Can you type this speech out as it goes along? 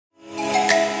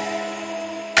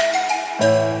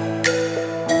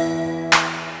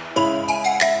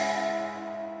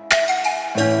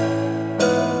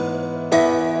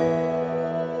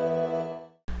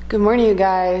Good morning, you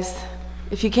guys.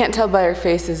 If you can't tell by our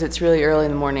faces, it's really early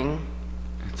in the morning.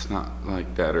 It's not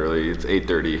like that early. It's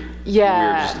 8:30.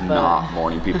 Yeah, we're just not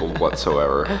morning people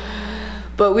whatsoever.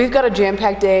 But we've got a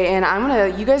jam-packed day, and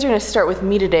you guys are gonna start with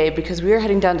me today because we are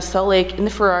heading down to Salt Lake in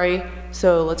the Ferrari.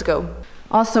 So let's go.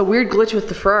 Also, weird glitch with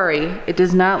the Ferrari. It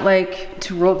does not like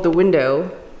to roll up the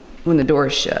window when the door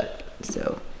is shut.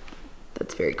 So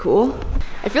that's very cool.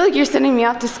 I feel like you're sending me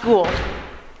off to school.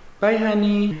 Bye,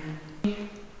 honey.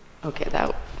 Okay, that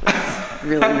was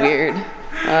really weird.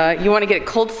 You want to get a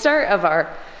cold start of our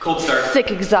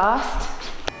sick exhaust?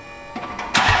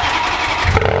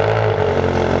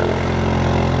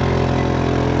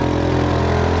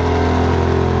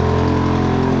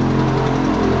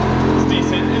 It's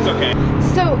decent. It's okay.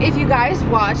 So if you guys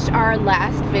watched our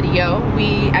last video,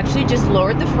 we actually just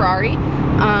lowered the Ferrari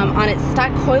on its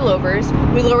stock coilovers.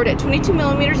 We lowered it 22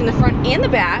 millimeters in the front and the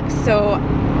back. So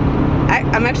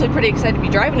I'm actually pretty excited to be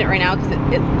driving it right now because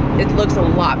it looks a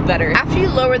lot better. After you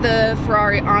lower the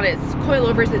Ferrari on its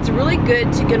coilovers, it's really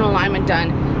good to get an alignment done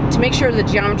to make sure the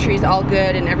geometry is all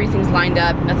good and everything's lined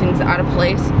up, nothing's out of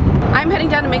place. I'm heading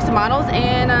down to make some models,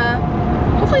 and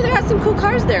hopefully they got some cool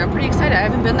cars there. I'm pretty excited. I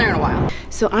haven't been there in a while.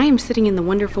 So I am sitting in the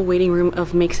wonderful waiting room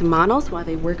of Make Some Models while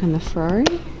they work on the Ferrari,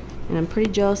 and I'm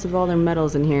pretty jealous of all their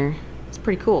medals in here. It's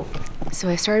pretty cool. So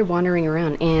I started wandering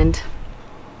around, and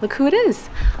look who it is.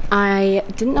 I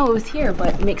didn't know it was here, but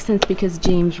it makes sense because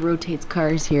James rotates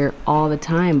cars here all the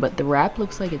time, but the wrap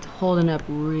looks like it's holding up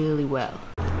really well.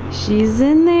 She's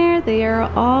in there. They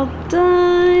are all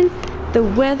done. The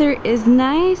weather is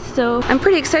nice, so I'm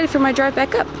pretty excited for my drive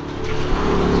back up.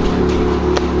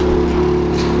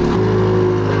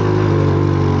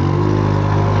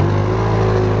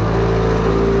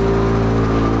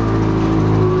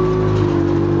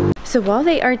 So while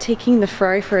they are taking the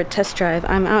Ferrari for a test drive,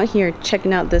 I'm out here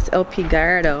checking out this LP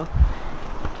Gallardo.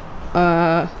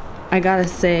 I gotta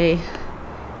say,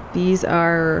 these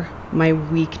are my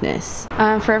weakness.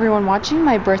 For everyone watching,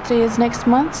 my birthday is next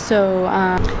month, so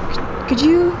could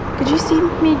you see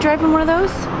me driving one of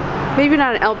those? Maybe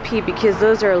not an LP because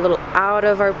those are a little out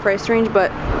of our price range,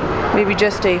 but maybe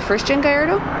just a first-gen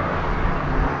Gallardo?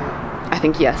 I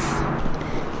think yes.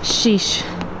 Sheesh,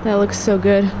 that looks so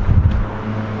good.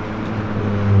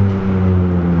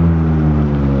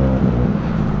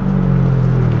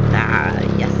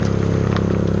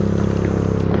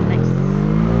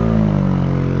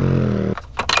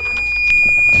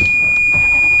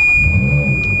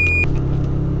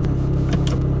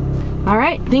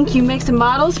 Alright, thank you Make Some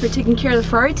Models for taking care of the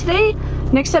Ferrari today.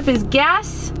 Next up is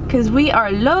gas, because we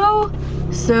are low,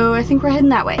 so I think we're heading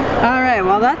that way. Alright,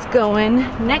 while that's going,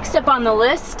 next up on the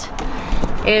list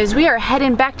is we are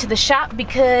heading back to the shop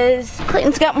because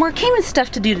Clayton's got more Cayman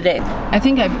stuff to do today. I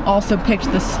think I've also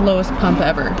picked the slowest pump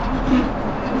ever.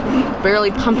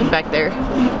 Barely pumping back there.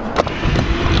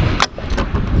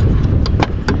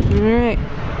 Alright,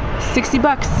 60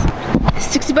 bucks.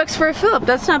 60 bucks for a fill-up,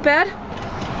 that's not bad.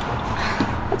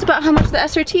 That's about how much the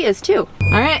SRT is too.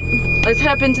 All right, let's head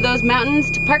up into those mountains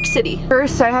to Park City.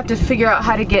 First, I have to figure out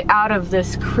how to get out of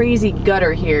this crazy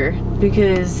gutter here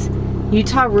because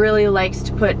Utah really likes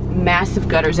to put massive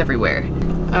gutters everywhere.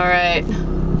 All right,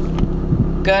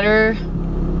 gutter,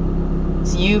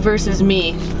 it's you versus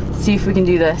me. Let's see if we can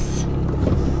do this.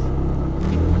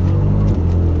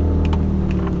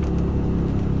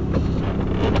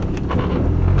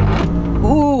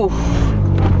 Ooh.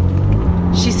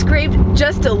 She scraped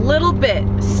just a little bit,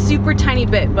 super tiny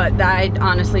bit, but I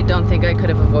honestly don't think I could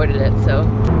have avoided it, so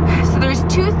there's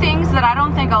two things that I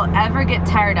don't think I'll ever get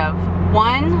tired of.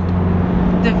 One,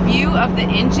 the view of the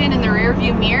engine in the rear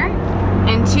view mirror,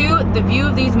 and two, the view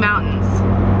of these mountains.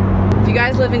 If you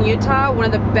guys live in Utah, one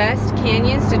of the best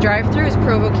canyons to drive through is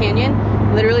Provo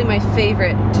Canyon. Literally my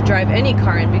favorite to drive any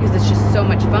car in because it's just so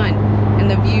much fun, and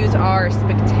the views are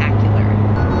spectacular.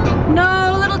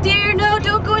 No, little deer, no,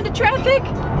 don't go into traffic.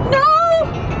 No!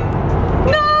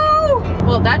 No!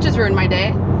 Well, that just ruined my day.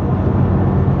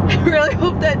 I really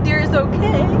hope that deer is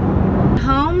okay.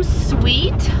 Home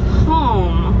sweet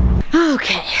home.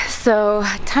 Okay, so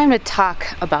time to talk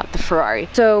about the Ferrari.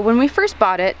 So when we first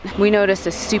bought it, we noticed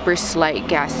a super slight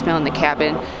gas smell in the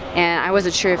cabin, and I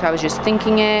wasn't sure if I was just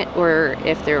thinking it or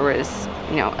if there was,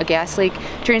 you know, a gas leak.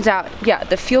 Turns out, yeah,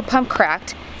 the fuel pump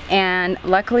cracked. And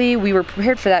luckily we were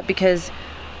prepared for that because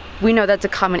we know that's a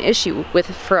common issue with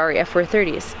Ferrari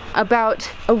F430s. About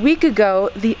a week ago,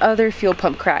 the other fuel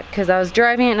pump cracked because I was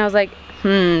driving it and I was like,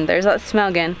 there's that smell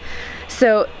again.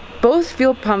 So both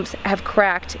fuel pumps have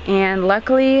cracked, and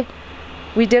luckily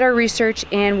we did our research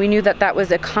and we knew that that was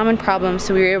a common problem,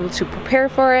 so we were able to prepare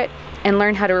for it and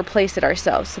learn how to replace it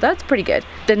ourselves. So that's pretty good.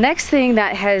 The next thing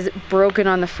that has broken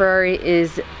on the Ferrari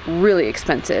is really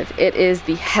expensive. It is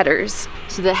the headers.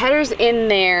 So the headers in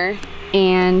there,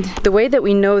 and the way that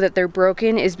we know that they're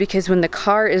broken is because when the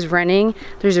car is running,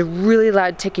 there's a really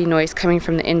loud ticking noise coming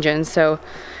from the engine.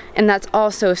 And that's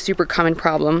also a super common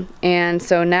problem. And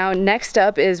so now next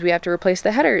up is we have to replace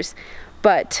the headers.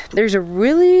 But there's a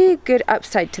really good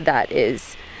upside to that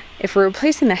is if we're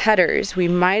replacing the headers, we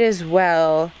might as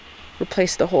well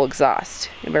replace the whole exhaust.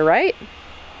 Am I right?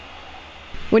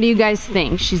 What do you guys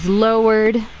think? She's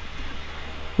lowered.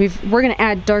 We're gonna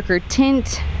add darker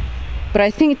tint, but I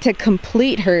think to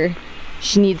complete her,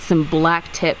 she needs some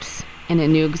black tips and a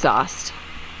new exhaust.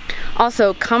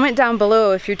 Also, comment down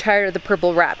below if you're tired of the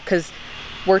purple wrap, because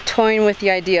we're toying with the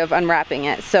idea of unwrapping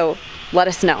it, so let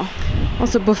us know.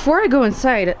 Also, before I go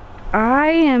inside, I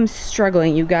am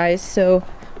struggling, you guys. So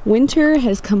winter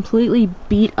has completely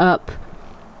beat up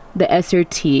the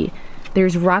SRT.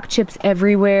 There's rock chips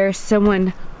everywhere.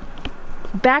 Someone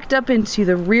backed up into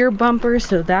the rear bumper,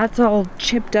 so that's all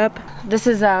chipped up. This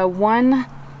is one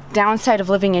downside of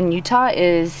living in Utah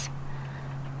is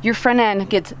your front end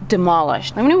gets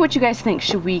demolished. Let me know what you guys think.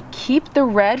 Should we keep the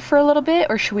red for a little bit,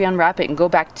 or should we unwrap it and go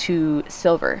back to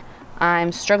silver?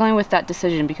 I'm struggling with that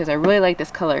decision because I really like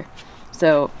this color.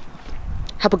 So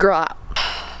help a girl out.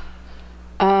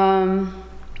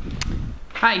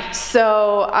 Hi.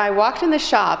 So I walked in the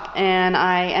shop and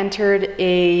I entered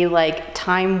a like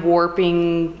time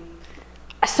warping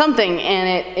something, and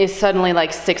it is suddenly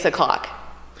like 6 o'clock.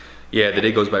 Yeah, the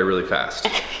day goes by really fast.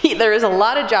 There was a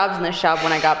lot of jobs in the shop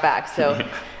when I got back, so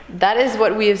that is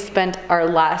what we have spent our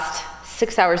last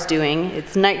 6 hours doing.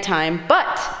 It's nighttime,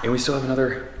 but And we still have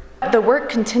another. the work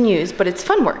continues, but it's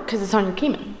fun work because it's on your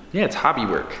Cayman. Yeah, it's hobby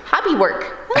work. Hobby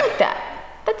work. I like that.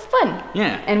 That's fun.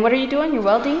 Yeah. And what are you doing? You're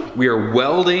welding? We are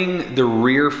welding the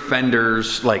rear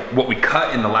fenders, like what we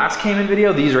cut in the last Cayman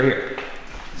video. These are here.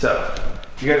 So,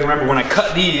 you guys remember when I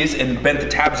cut these and bent the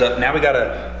tabs up, now we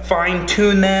gotta fine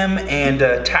tune them and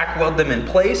tack weld them in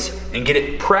place and get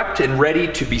it prepped and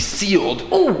ready to be sealed.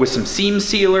 Ooh. With some seam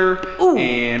sealer. Ooh.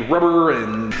 And rubber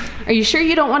and... Are you sure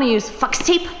you don't want to use flex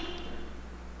tape?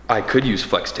 I could use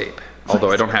flex tape,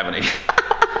 although I don't have any.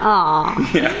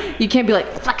 Aw. Yeah. You can't be like,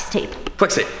 flex tape.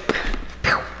 Flex tape.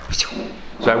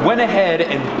 So I went ahead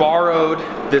and borrowed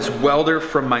this welder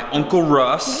from my Uncle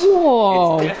Russ.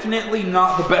 Whoa. It's definitely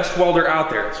not the best welder out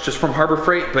there. It's just from Harbor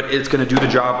Freight, but it's gonna do the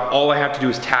job. All I have to do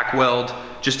is tack weld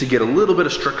just to get a little bit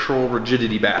of structural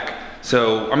rigidity back.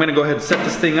 So I'm gonna go ahead and set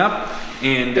this thing up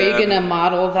and- Are you gonna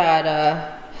model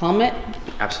that helmet?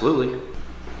 Absolutely.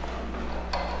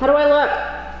 How do I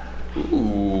look?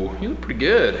 Ooh, you look pretty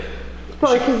good.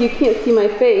 Probably because you can't see my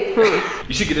face, huh?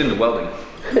 You should get into welding.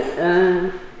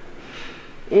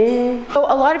 So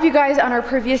a lot of you guys on our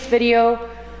previous video,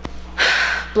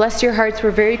 bless your hearts,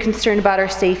 were very concerned about our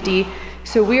safety.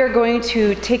 So we are going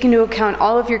to take into account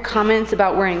all of your comments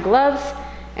about wearing gloves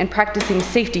and practicing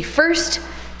safety first.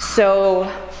 So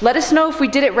let us know if we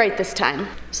did it right this time.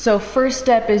 So first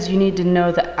step is you need to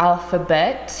know the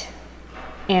alphabet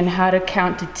and how to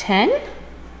count to 10.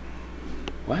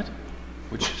 What?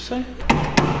 What'd you say?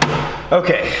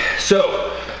 Okay,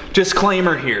 so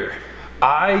disclaimer here.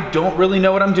 I don't really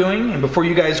know what I'm doing, and before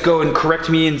you guys go and correct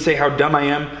me and say how dumb I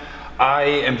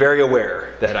am very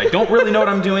aware that I don't really know what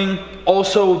I'm doing.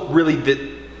 Also,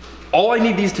 really, all I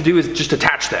need these to do is just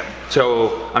attach them.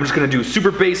 So I'm just gonna do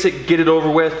super basic, get it over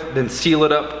with, then seal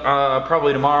it up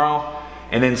probably tomorrow,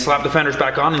 and then slap the fenders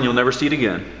back on and you'll never see it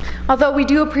again. Although we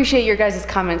do appreciate your guys'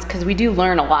 comments because we do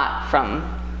learn a lot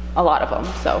from a lot of them,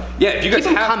 so yeah, if you guys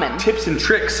have tips and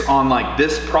tricks on like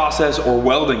this process or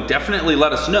welding, definitely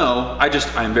let us know.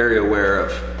 I'm very aware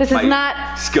of this is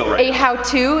not skill right a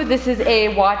how-to, this is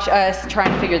a watch us try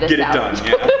and figure this out. Get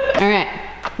it done, yeah. All right,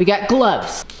 we got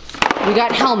gloves, we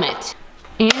got helmet,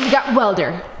 and we got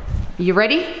welder. You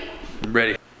ready?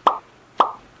 Ready.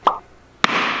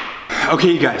 Okay,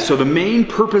 you guys, so the main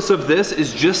purpose of this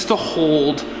is just to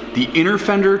hold the inner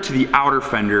fender to the outer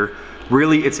fender.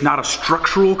 Really, it's not a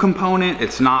structural component.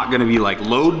 It's not gonna be like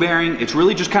load bearing. It's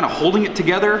really just kind of holding it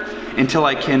together until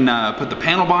I can put the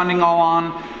panel bonding all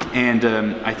on. And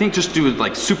I think just do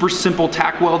like super simple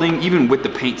tack welding, even with the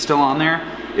paint still on there,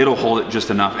 it'll hold it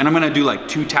just enough. And I'm gonna do like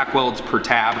 2 tack welds per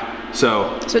tab.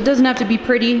 So it doesn't have to be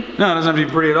pretty? No, it doesn't have to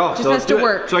be pretty at all. Just has to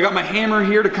work. So I got my hammer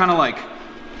here to kind of like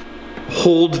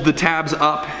hold the tabs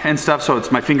up and stuff, so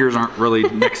my fingers aren't really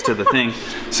next to the thing.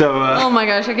 So oh my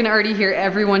gosh, I can already hear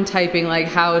everyone typing like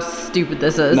how stupid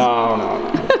this is.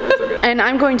 No. Okay. And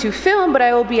I'm going to film, but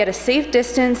I will be at a safe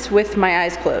distance with my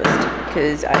eyes closed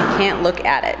because I can't look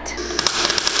at it.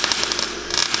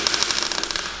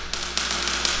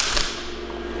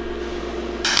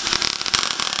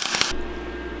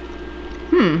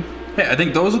 Hey, I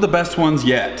think those are the best ones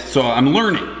yet. So I'm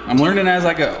learning. I'm learning as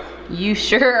I go. You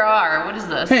sure are. What is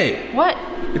this? Hey. What?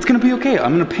 It's gonna be okay.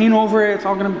 I'm gonna paint over it. It's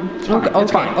all gonna, it's fine. Okay,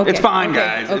 It's fine. okay, It's fine, okay,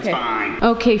 guys. okay. It's fine.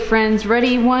 Okay, friends,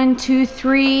 ready? 1, 2,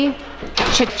 3.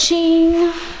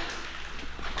 Cha-ching.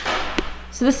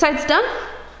 So this side's done?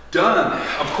 Done.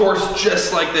 Of course,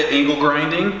 just like the angle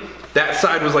grinding, that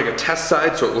side was like a test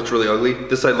side, so it looks really ugly.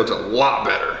 This side looks a lot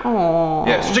better. Aww.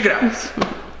 Yeah, so check it out.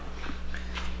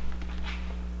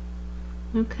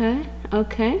 Okay,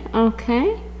 okay,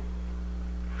 okay.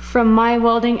 From my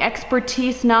welding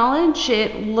expertise knowledge,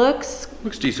 it looks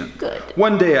decent. Good.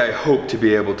 One day I hope to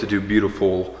be able to do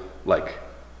beautiful, like,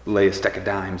 lay a stack of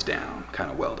dimes down kind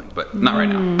of welding, but not right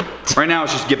now. Right now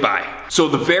it's just get by. So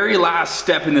the very last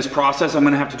step in this process I'm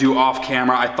gonna have to do off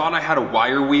camera. I thought I had a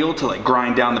wire wheel to like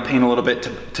grind down the paint a little bit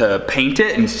to paint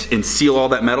it and seal all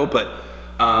that metal, but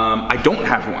I don't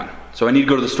have one. So I need to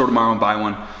go to the store tomorrow and buy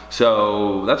one.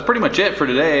 So that's pretty much it for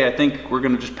today. I think we're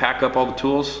gonna just pack up all the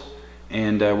tools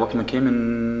and work on the Cayman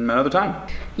another time.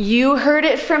 You heard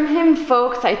it from him,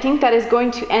 folks. I think that is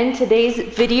going to end today's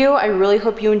video. I really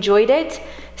hope you enjoyed it.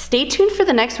 Stay tuned for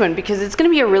the next one because it's gonna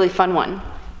be a really fun one.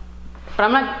 But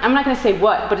I'm not gonna say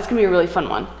what, but it's gonna be a really fun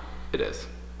one. It is.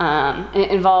 And it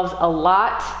involves a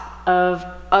lot of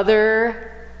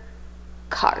other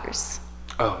cars.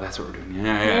 Oh, that's what we're doing.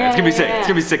 Yeah. It's gonna be sick. It's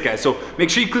gonna be sick, guys. So make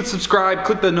sure you click subscribe,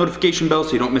 click the notification bell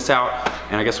so you don't miss out.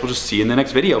 And I guess we'll just see you in the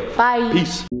next video. Bye.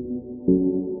 Peace.